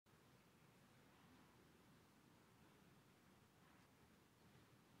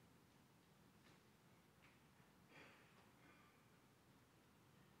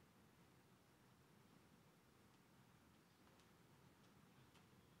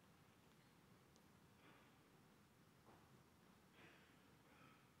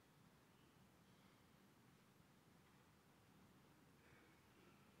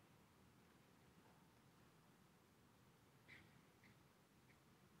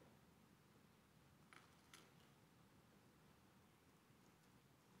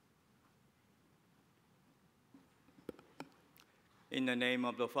In the name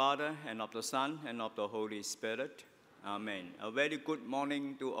of the Father, and of the Son, and of the Holy Spirit. Amen. A very good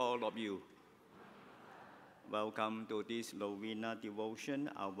morning to all of you. Welcome to this Novena Devotion,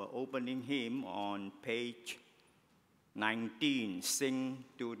 our opening hymn on page 19, Sing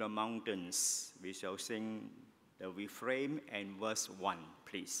to the Mountains. We shall sing the refrain and verse 1,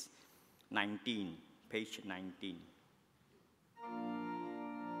 please. 19, page 19.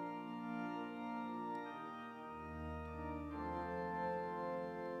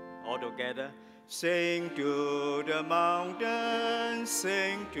 All together, sing to the mountains,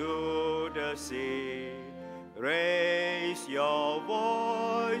 sing to the sea. Raise your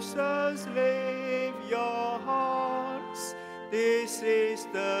voices, lift your hearts. This is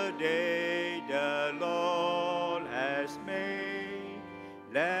the day the Lord has made.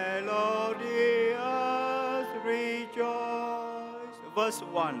 Let all the earth rejoice. Verse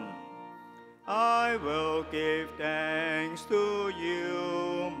 1. I will give thanks to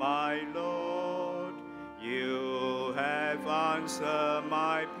you, my Lord. You have answered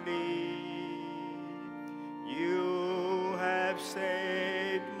my plea. You have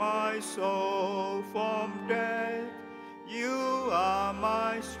saved my soul from death. You are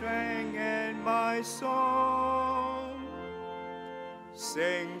my strength and my song.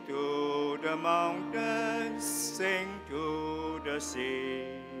 Sing to the mountains, sing to the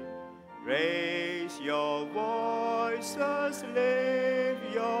sea. Raise your voices, lift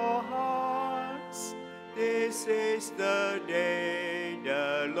your hearts. This is the day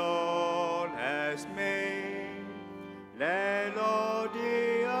the Lord has made. Let all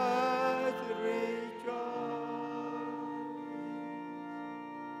the earth rejoice.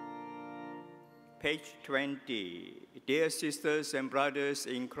 Page 20. Dear sisters and brothers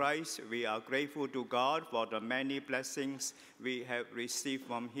in Christ, we are grateful to God for the many blessings we have received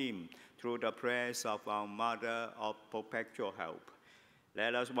from Him through the prayers of our Mother of Perpetual Help.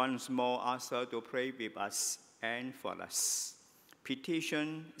 Let us once more ask her to pray with us and for us.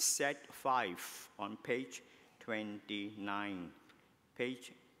 Petition set 5 on page 29,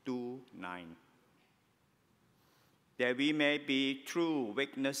 page 29. That we may be true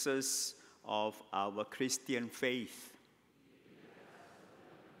witnesses of our Christian faith,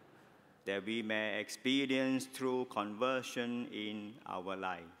 that we may experience true conversion in our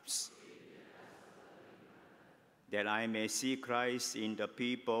lives, that I may see Christ in the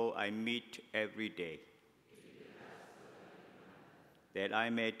people I meet every day, that I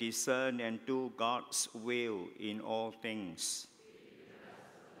may discern and do God's will in all things,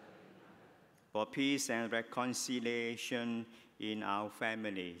 for peace and reconciliation in our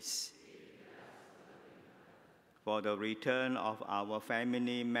families, for the return of our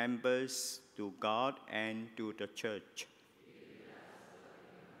family members to God and to the church,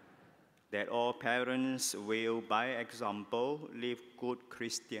 that all parents will, by example, live good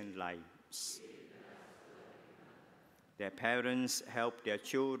Christian lives, that parents help their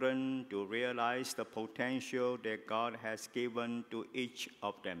children to realize the potential that God has given to each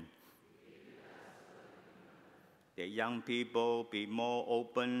of them, that young people be more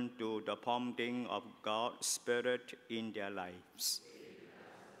open to the prompting of God's Spirit in their lives,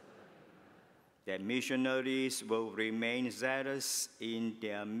 that missionaries will remain zealous in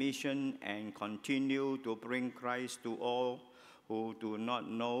their mission and continue to bring Christ to all who do not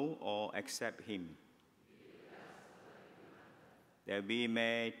know or accept Him, that we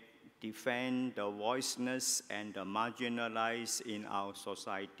may defend the voiceless and the marginalized in our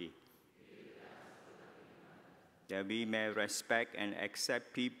society, that we may respect and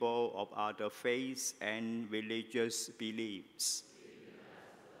accept people of other faiths and religious beliefs,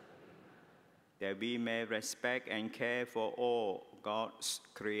 that we may respect and care for all God's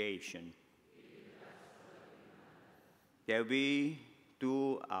creation, that we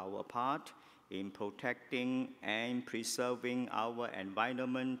do our part in protecting and preserving our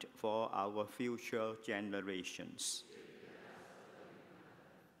environment for our future generations,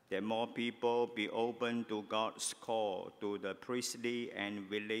 that more people be open to God's call to the priestly and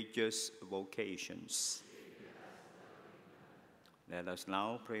religious vocations. Let us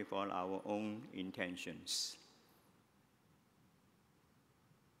now pray for our own intentions.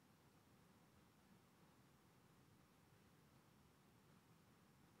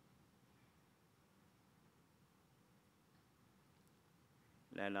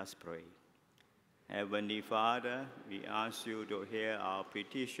 Let us pray. Heavenly Father, we ask you to hear our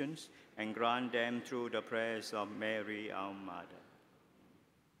petitions and grant them through the prayers of Mary, our Mother.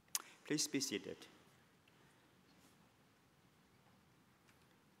 Please be seated.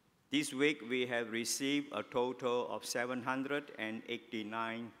 This week, we have received a total of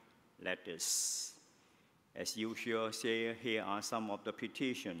 789 letters. As usual, here are some of the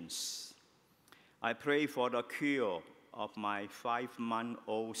petitions. I pray for the cure of my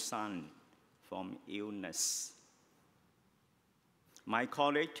 5-month-old son from illness. My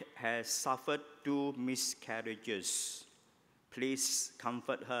colleague has suffered 2 miscarriages. Please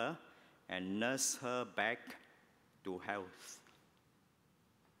comfort her and nurse her back to health.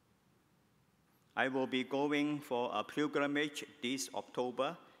 I will be going for a pilgrimage this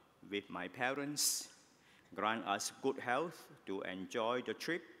October with my parents. Grant us good health to enjoy the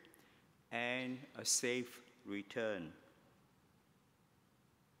trip and a safe return.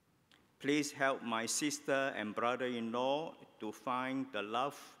 Please help my sister and brother-in-law to find the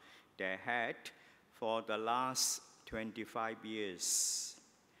love they had for the last 25 years.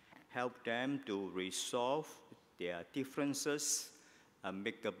 Help them to resolve their differences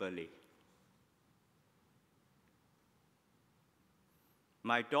amicably.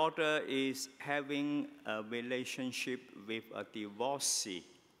 My daughter is having a relationship with a divorcee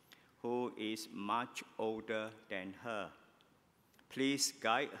who is much older than her. Please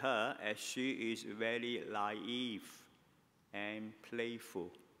guide her as she is very naive and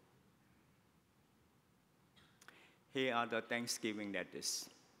playful. Here are the Thanksgiving letters.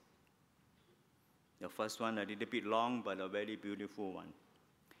 The first one a little bit long, but a very beautiful one.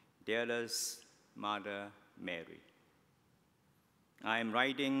 Dearest Mother Mary, I am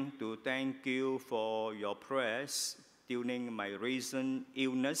writing to thank you for your prayers during my recent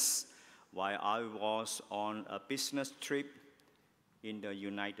illness while I was on a business trip in the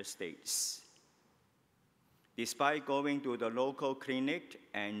United States. Despite going to the local clinic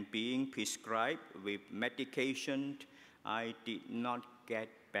and being prescribed with medication, I did not get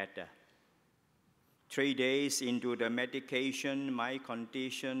better. 3 days into the medication, my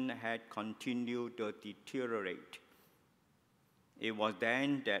condition had continued to deteriorate. It was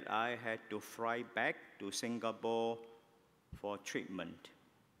then that I had to fly back to Singapore for treatment.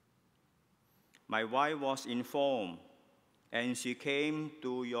 My wife was informed, and she came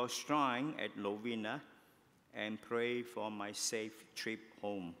to your shrine at Novena and prayed for my safe trip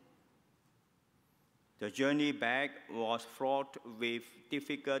home. The journey back was fraught with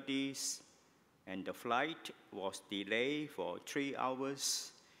difficulties, and the flight was delayed for 3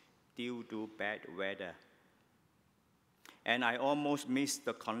 hours due to bad weather. And I almost missed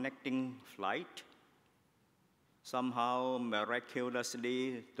the connecting flight. Somehow,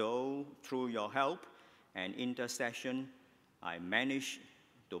 miraculously, though, through your help and intercession, I managed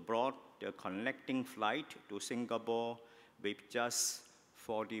to board the connecting flight to Singapore with just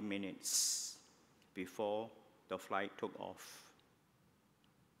 40 minutes before the flight took off.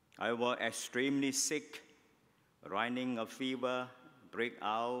 I was extremely sick, running a fever, break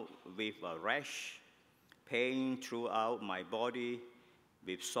out with a rash, pain throughout my body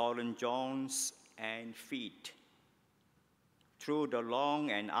with swollen joints and feet. Through the long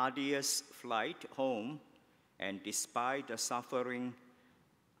and arduous flight home, and despite the suffering,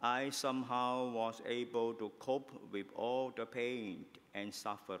 I somehow was able to cope with all the pain and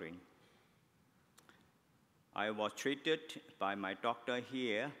suffering. I was treated by my doctor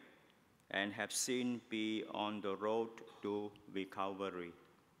here and have since been on the road to recovery.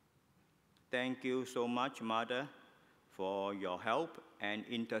 Thank you so much, Mother, for your help and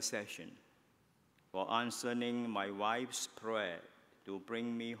intercession, for answering my wife's prayer to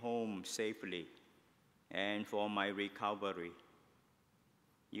bring me home safely, and for my recovery.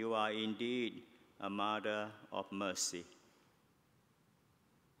 You are indeed a mother of mercy.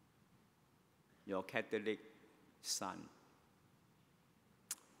 Your Catholic son.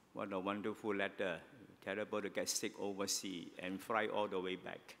 What a wonderful letter. Terrible to get sick overseas and fly all the way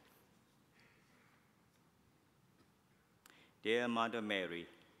back. Dear Mother Mary,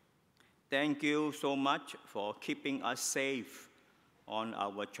 thank you so much for keeping us safe on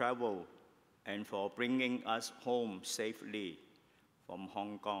our travel and for bringing us home safely from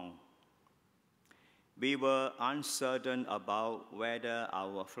Hong Kong. We were uncertain about whether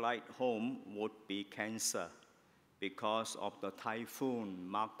our flight home would be canceled because of the typhoon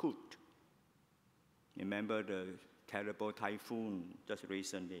Makut. Remember the terrible typhoon just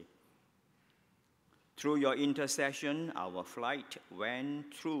recently. Through your intercession, our flight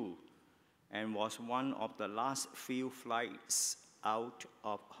went through and was one of the last few flights out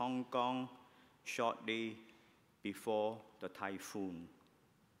of Hong Kong shortly before the typhoon.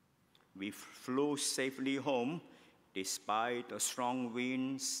 We flew safely home despite the strong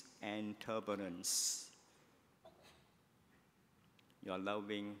winds and turbulence. Your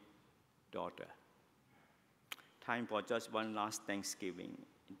loving daughter. Time for just one last Thanksgiving.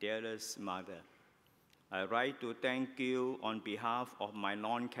 Dearest Mother, I write to thank you on behalf of my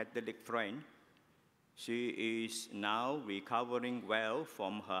non-Catholic friend She is now recovering well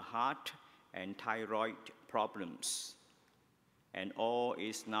from her heart and thyroid problems, and all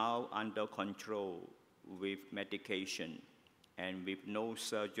is now under control with medication and with no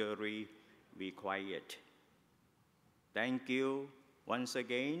surgery required. Thank you once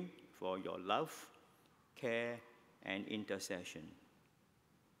again for your love, care, and intercession.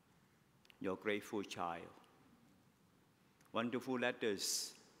 Your grateful child. Wonderful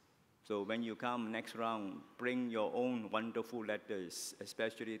letters. So when you come next round, bring your own wonderful letters,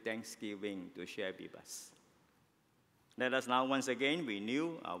 especially Thanksgiving, to share with us. Let us now once again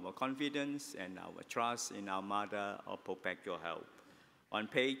renew our confidence and our trust in our Mother of Perpetual Help. On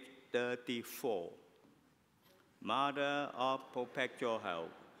page 34, Mother of Perpetual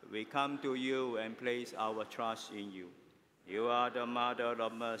Help, we come to you and place our trust in you. You are the Mother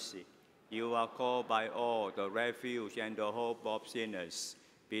of Mercy. You are called by all the refuge and the hope of sinners.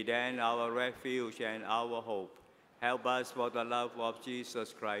 Be then our refuge and our hope. Help us for the love of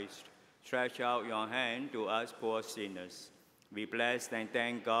Jesus Christ. Stretch out your hand to us poor sinners. We bless and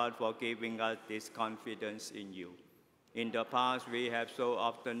thank God for giving us this confidence in you. In the past, we have so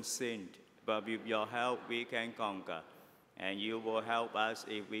often sinned, but with your help, we can conquer. And you will help us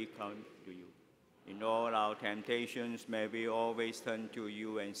if we come to you. In all our temptations, may we always turn to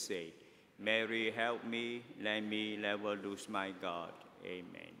you and say, Mary, help me, let me never lose my God.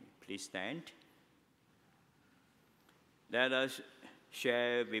 Amen. Please stand. Let us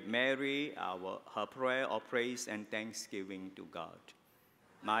share with Mary her prayer of praise and thanksgiving to God.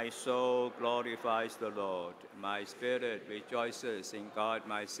 My soul glorifies the Lord. My spirit rejoices in God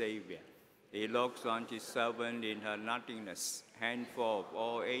my Savior. He looks on his servant in her nothingness. Henceforth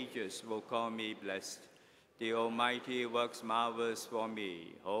all ages will call me blessed. The Almighty works marvels for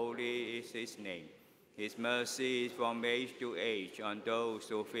me. Holy is his name. His mercy is from age to age on those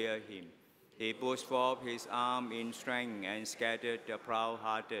who fear him. He puts forth his arm in strength and scattered the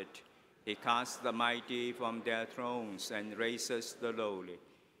proud-hearted. He casts the mighty from their thrones and raises the lowly.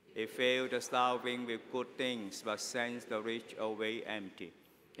 He fills the starving with good things, but sends the rich away empty.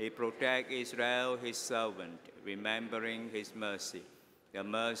 He protects Israel, his servant, remembering his mercy, the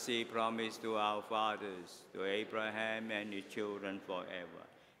mercy promised to our fathers, to Abraham and his children forever.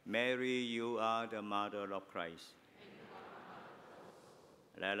 Mary, you are the Mother of Christ.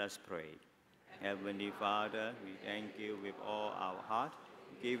 Let us pray. Heavenly Father, we thank you with all our heart,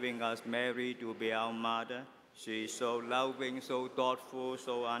 giving us Mary to be our mother. She is so loving, so thoughtful,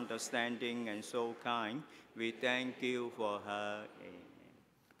 so understanding, and so kind. We thank you for her. Amen.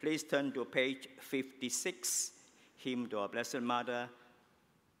 Please turn to page 56, Hymn to our Blessed Mother.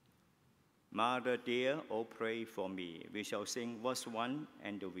 Mother dear, oh pray for me. We shall sing verse 1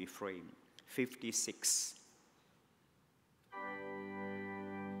 and the refrain. 56.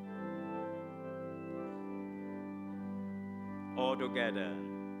 All together.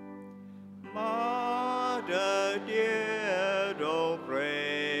 Mother dear, oh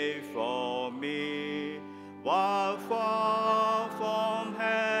pray for me, while far from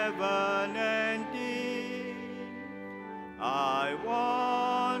heaven and thee, I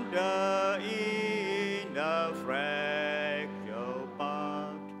wander in the fragile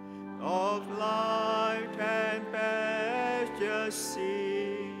path of light and pasture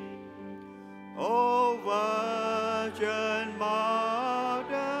sea. O Virgin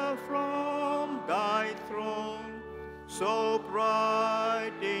Mother, from thy throne, so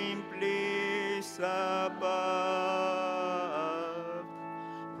bright in bliss above,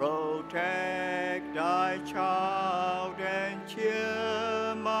 protect thy child and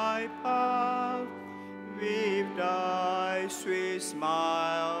cheer my path with thy sweet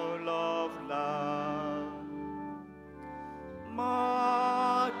smile of love.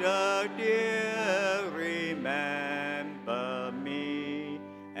 Mother dear, remember me,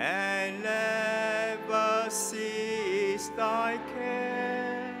 and never cease thy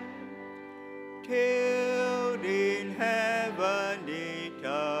care, till in heaven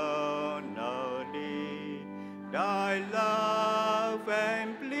eternally thy love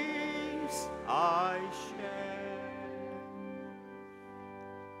and bliss I share.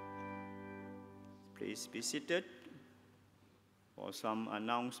 Please be seated for some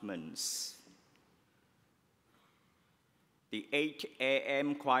announcements. The 8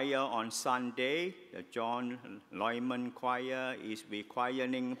 a.m. choir on Sunday, the John Leumann Choir, is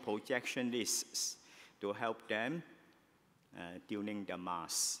requiring projection lists to help them during the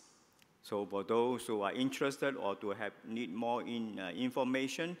Mass. So for those who are interested or need more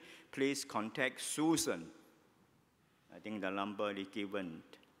information, please contact Susan. I think the number is given.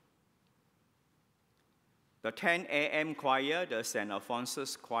 The 10 a.m. choir, the St.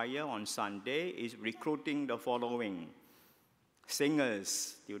 Alphonsus choir on Sunday, is recruiting the following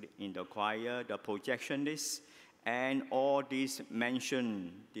singers in the choir, the projectionists, and all these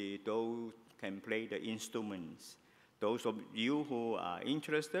mentioned, those can play the instruments. Those of you who are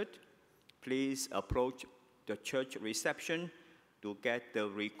interested, please approach the church reception to get the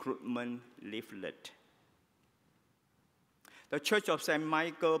recruitment leaflet. The Church of St.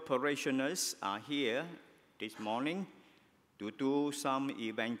 Michael parishioners are here this morning to do some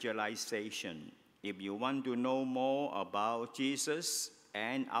evangelization. If you want to know more about Jesus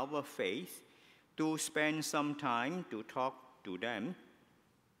and our faith, to spend some time to talk to them.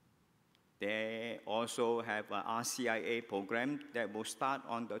 They also have an RCIA program that will start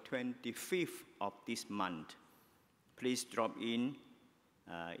on the 25th of this month. Please drop in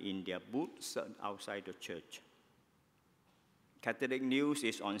their booths outside the church. Catholic News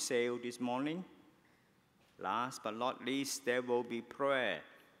is on sale this morning. Last but not least, there will be prayer.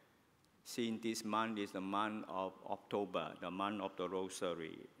 Since this month is the month of October, the month of the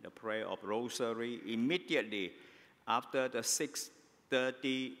Rosary, the prayer of Rosary immediately after the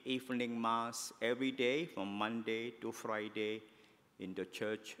 6:30 evening Mass every day from Monday to Friday in the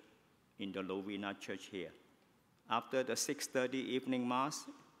church, in the Novena Church here. After the 6:30 evening Mass,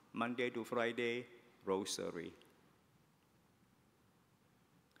 Monday to Friday, Rosary.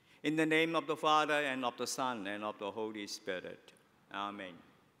 In the name of the Father, and of the Son, and of the Holy Spirit. Amen.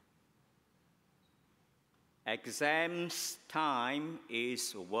 Exams time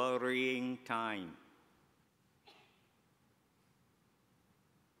is worrying time.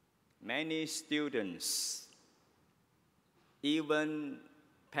 Many students, even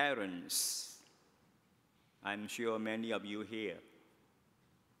parents, I'm sure many of you here,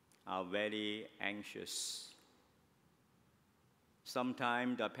 are very anxious.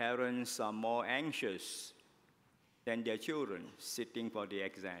 Sometimes the parents are more anxious than their children sitting for the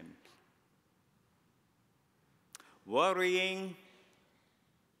exam. Worrying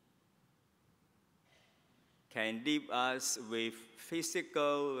can leave us with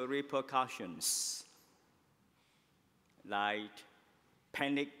physical repercussions like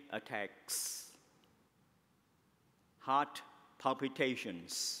panic attacks, heart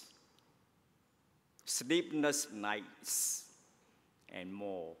palpitations, sleepless nights, and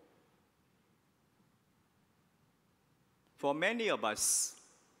more. For many of us,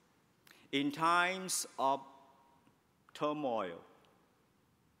 in times of turmoil,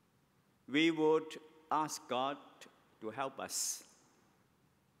 we would ask God to help us.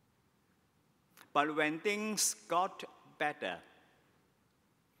 But when things got better,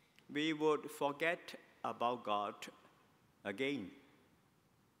 we would forget about God again.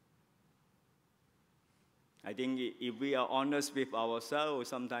 I think if we are honest with ourselves,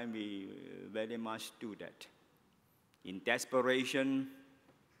 sometimes we very much do that. In desperation,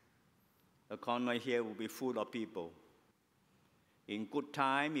 a corner here will be full of people. In good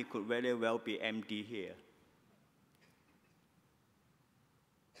time, it could very well be empty here.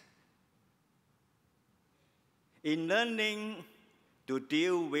 In learning to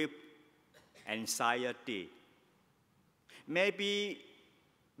deal with anxiety, maybe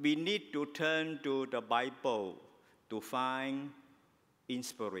we need to turn to the Bible to find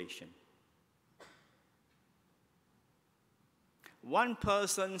inspiration. One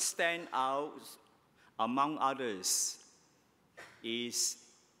person stands out among others is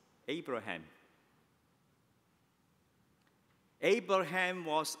Abraham. Abraham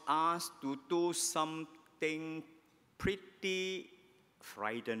was asked to do something pretty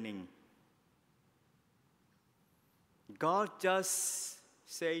frightening. God just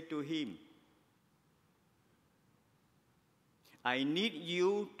said to him, I need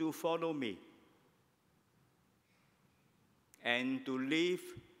you to follow me and to leave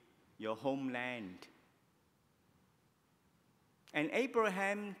your homeland. And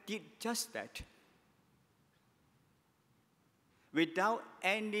Abraham did just that. Without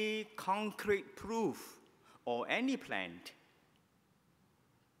any concrete proof or any plan.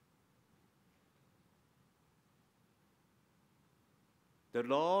 The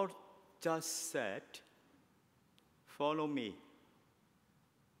Lord just said, follow me,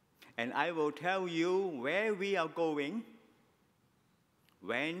 and I will tell you where we are going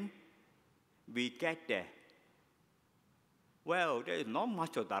when we get there. Well, there is not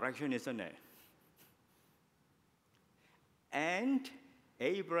much of direction, isn't it? And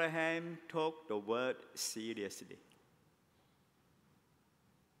Abraham took the word seriously.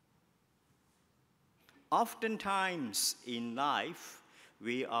 Oftentimes in life,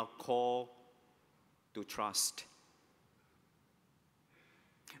 we are called to trust.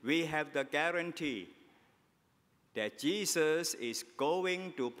 We have the guarantee that Jesus is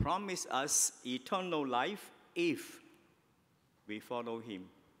going to promise us eternal life if we follow him.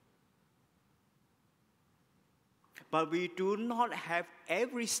 But we do not have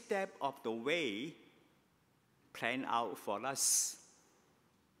every step of the way planned out for us.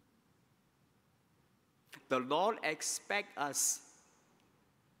 The Lord expects us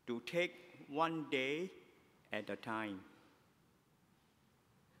to take one day at a time.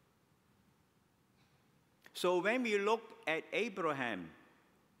 So when we look at Abraham,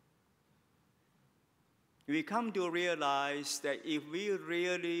 we come to realize that if we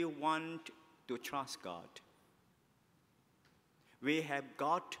really want to trust God, we have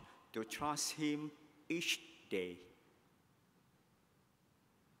got to trust him each day.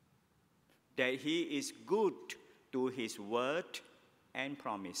 That he is good to his word and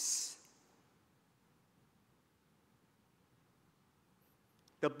promise.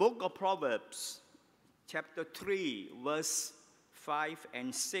 The book of Proverbs, chapter 3, verse 5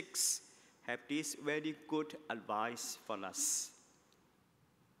 and 6, have this very good advice for us.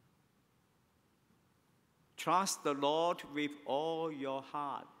 Trust the Lord with all your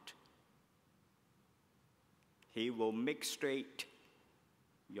heart. He will make straight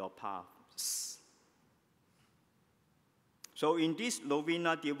your paths. So in this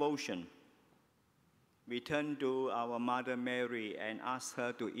Novena Devotion, we turn to our Mother Mary and ask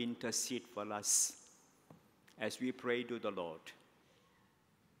her to intercede for us as we pray to the Lord.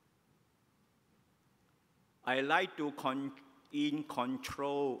 I like to in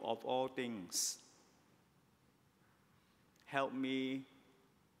control of all things. Help me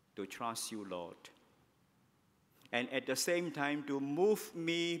to trust you, Lord. And at the same time, to move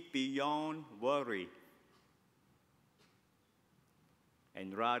me beyond worry.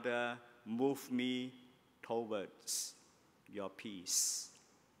 And rather, move me towards your peace.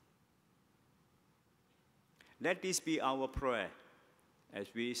 Let this be our prayer as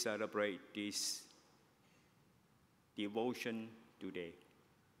we celebrate this devotion today.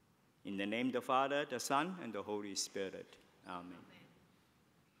 In the name of the Father, the Son, and the Holy Spirit. Amen.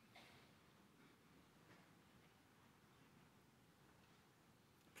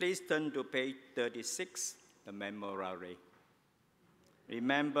 Please turn to page 36, the Memorare.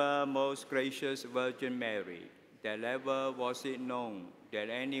 Remember, most gracious Virgin Mary, that never was it known that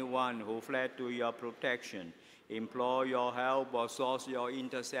anyone who fled to your protection, implored your help, or sought your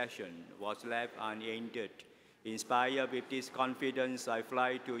intercession was left unaided. Inspired with this confidence, I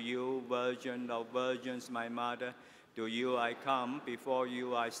fly to you, Virgin of Virgins, my Mother. To you I come, before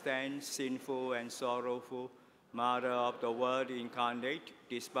you I stand, sinful and sorrowful. Mother of the Word incarnate,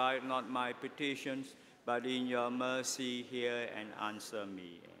 despite not my petitions, but in your mercy hear and answer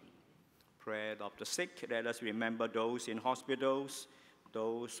me. Prayer of the sick, let us remember those in hospitals,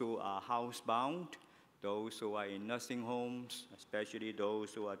 those who are housebound, those who are in nursing homes, especially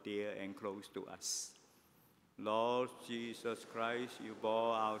those who are dear and close to us. Lord Jesus Christ, you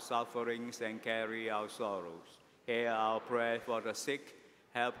bore our sufferings and carry our sorrows. Hear our prayer for the sick.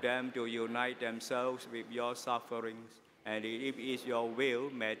 Help them to unite themselves with your sufferings. And if it is your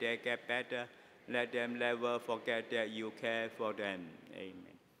will, may they get better. Let them never forget that you care for them.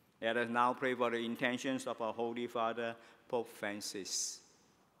 Amen. Let us now pray for the intentions of our Holy Father, Pope Francis.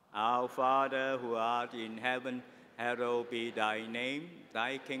 Our Father, who art in heaven, hallowed be thy name.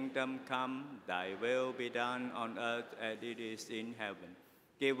 Thy kingdom come, thy will be done on earth as it is in heaven.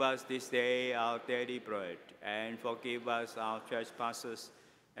 Give us this day our daily bread, and forgive us our trespasses,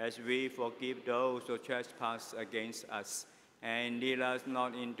 as we forgive those who trespass against us. And lead us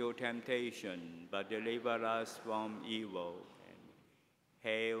not into temptation, but deliver us from evil.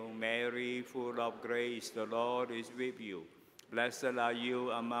 Hail Mary, full of grace, the Lord is with you. Blessed are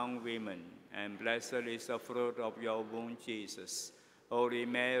you among women, and blessed is the fruit of your womb, Jesus. Holy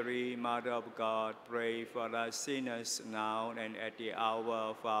Mary, Mother of God, pray for us sinners now and at the hour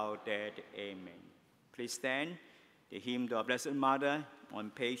of our death. Amen. Please stand. The hymn to our Blessed Mother on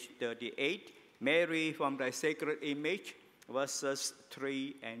page 38. Mary from thy sacred image, verses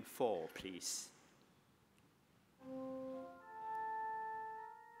 3 and 4, please.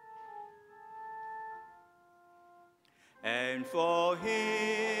 And for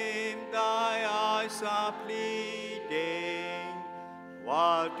him thy eyes are pleading,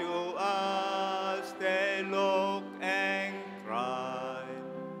 while to us they look and cry.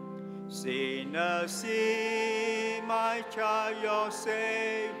 Sinners, see my child, your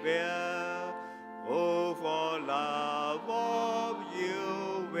Savior, who for love of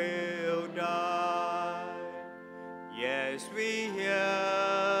you will die. Yes, we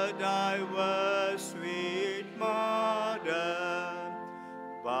hear thy words, sweet Mother,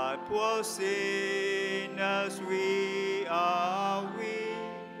 but but poor sinners we are weak.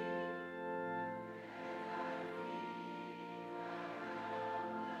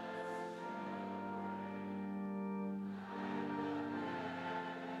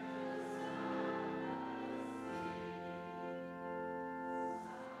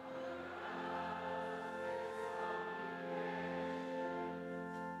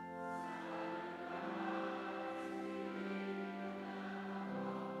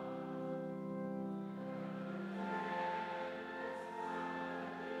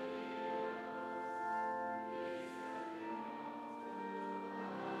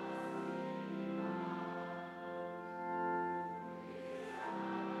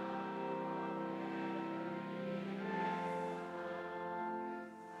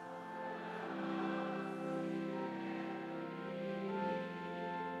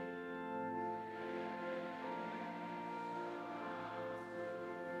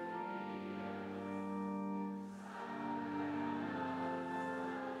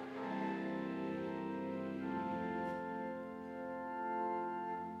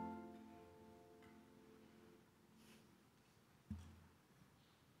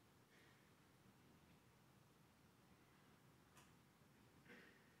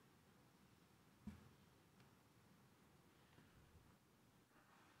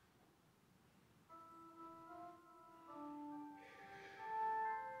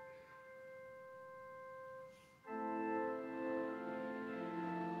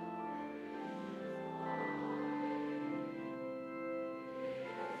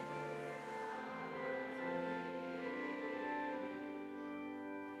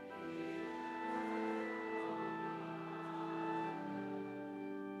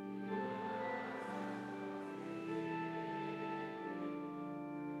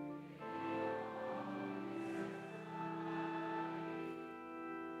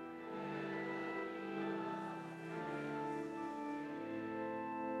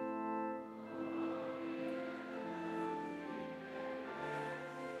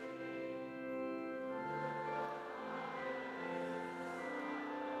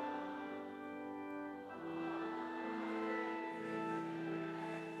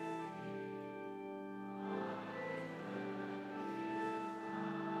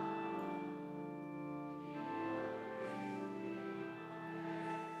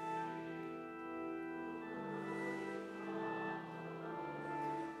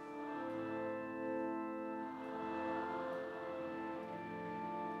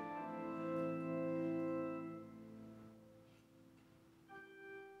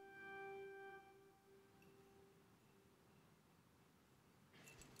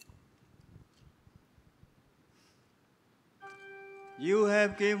 You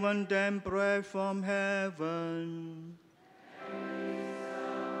have given them bread from heaven.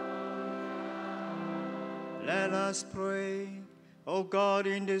 Let us pray. O God,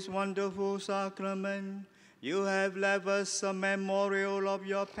 in this wonderful sacrament, you have left us a memorial of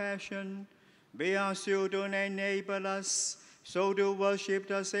your passion. We ask you to enable us so to worship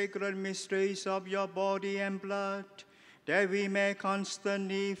the sacred mysteries of your body and blood, that we may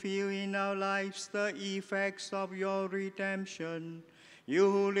constantly feel in our lives the effects of your redemption. You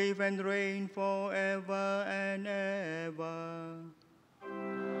who live and reign forever and ever.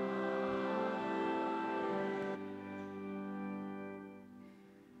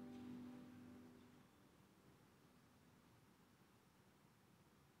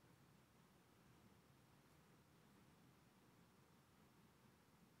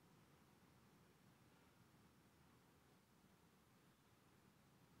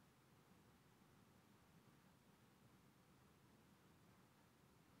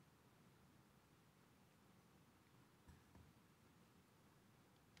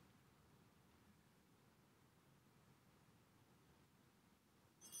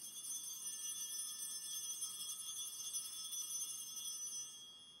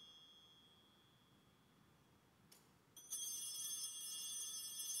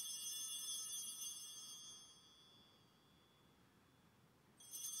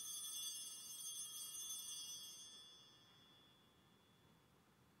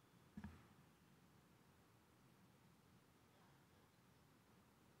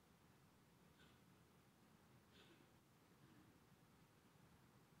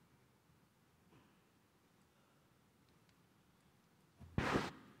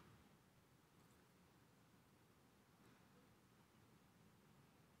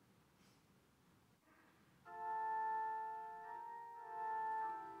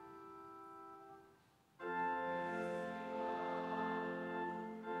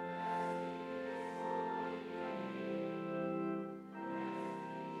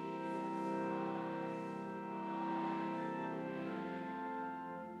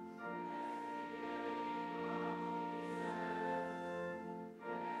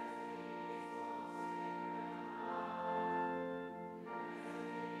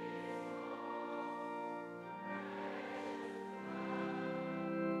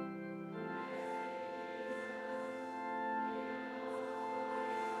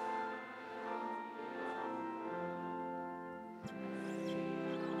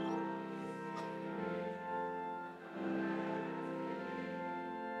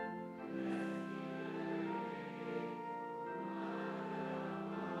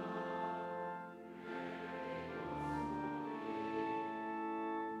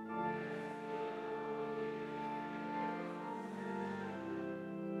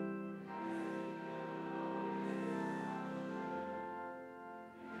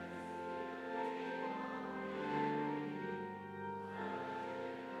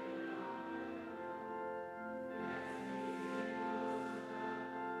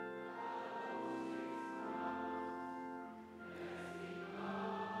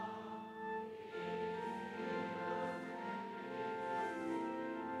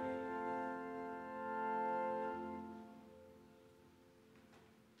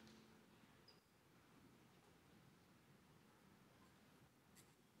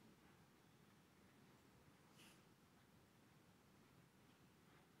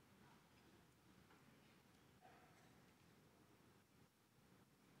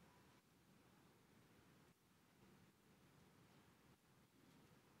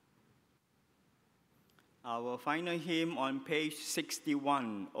 Our final hymn on page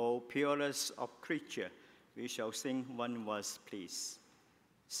 61, O Purest of Creature. We shall sing one verse, please.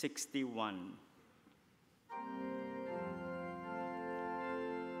 61.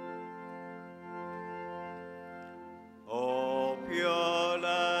 O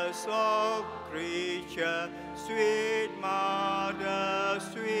purest of creature, sweet mother,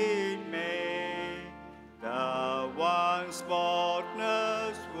 sweet May, the one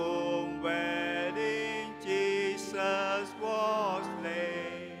spotless womb wherein Jesus was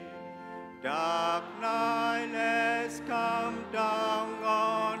laid. Dark night has come down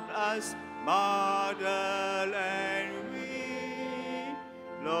on us, motherland we.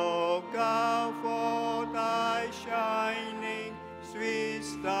 Look out for thy shining, sweet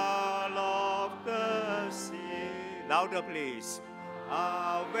star of the sea. Louder, please.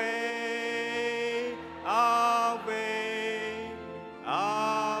 Ave, Ave,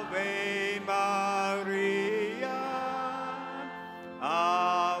 Ave Maria.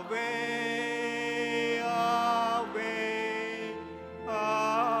 Ave, Ave,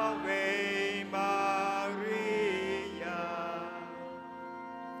 Ave Maria.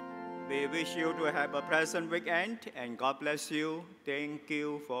 We wish you to have a pleasant weekend, and God bless you. Thank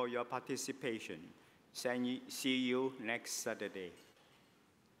you for your participation. See you next Saturday.